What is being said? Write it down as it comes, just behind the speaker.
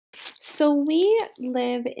So we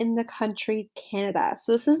live in the country Canada.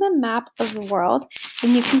 So this is a map of the world,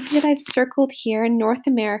 and you can see that I've circled here in North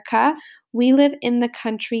America. We live in the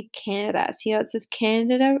country Canada. See how it says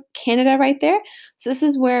Canada right there? So this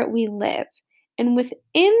is where we live. And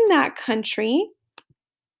within that country,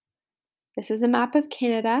 this is a map of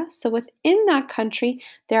Canada. So within that country,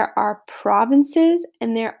 there are provinces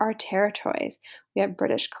and there are territories. We have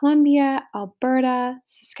British Columbia, Alberta,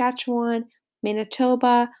 Saskatchewan,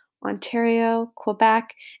 Manitoba, Ontario,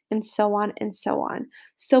 Quebec, and so on and so on.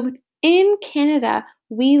 So within Canada,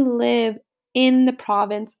 we live in the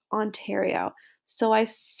province Ontario. So I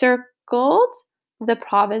circled the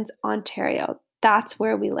province Ontario. That's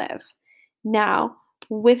where we live. Now,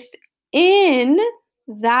 within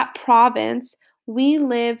that province, we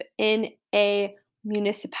live in a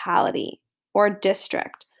municipality or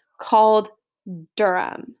district called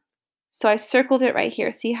Durham. So I circled it right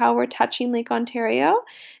here. See how we're touching Lake Ontario?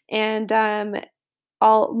 And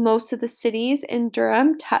most of the cities in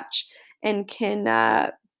Durham touch and can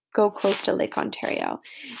go close to Lake Ontario.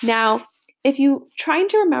 Now, if you trying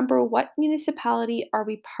to remember what municipality are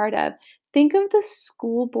we part of, think of the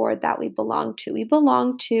school board that we belong to. We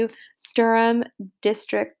belong to Durham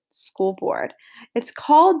District School Board. It's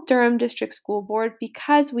called Durham District School Board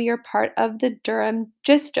because we are part of the Durham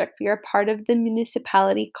District. We are part of the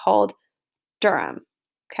municipality called Durham.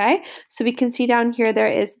 Okay, so we can see down here there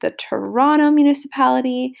is the Toronto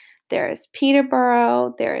municipality, there is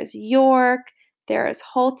Peterborough, there is York, there is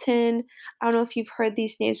Halton. I don't know if you've heard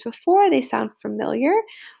these names before, they sound familiar,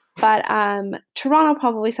 but Toronto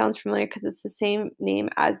probably sounds familiar because it's the same name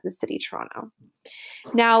as the city Toronto.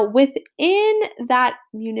 Now, within that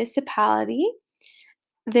municipality,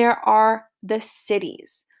 there are the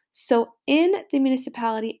cities. So in the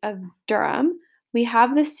municipality of Durham, we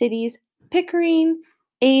have the cities Pickering,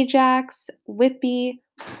 Ajax, Whitby,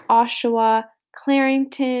 Oshawa,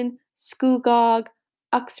 Clarington, Scugog,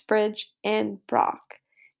 Uxbridge, and Brock.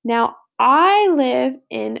 Now, I live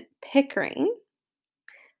in Pickering,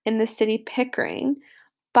 in the city Pickering,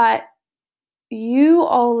 but you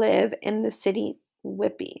all live in the city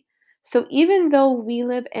Whitby. So even though we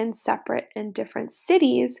live in separate and different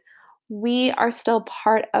cities, we are still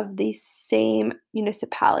part of the same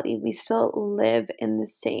municipality. We still live in the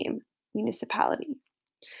same municipality.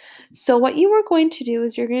 So what you are going to do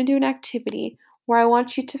is you're going to do an activity where I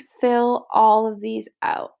want you to fill all of these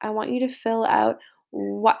out. I want you to fill out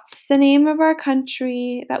what's the name of our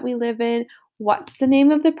country that we live in, what's the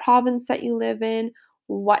name of the province that you live in,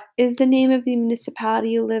 what is the name of the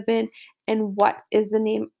municipality you live in, and what is the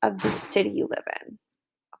name of the city you live in.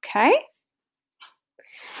 Okay?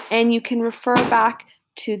 And you can refer back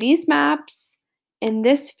to these maps in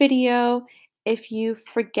this video if you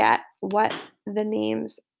forget what the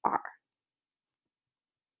names are.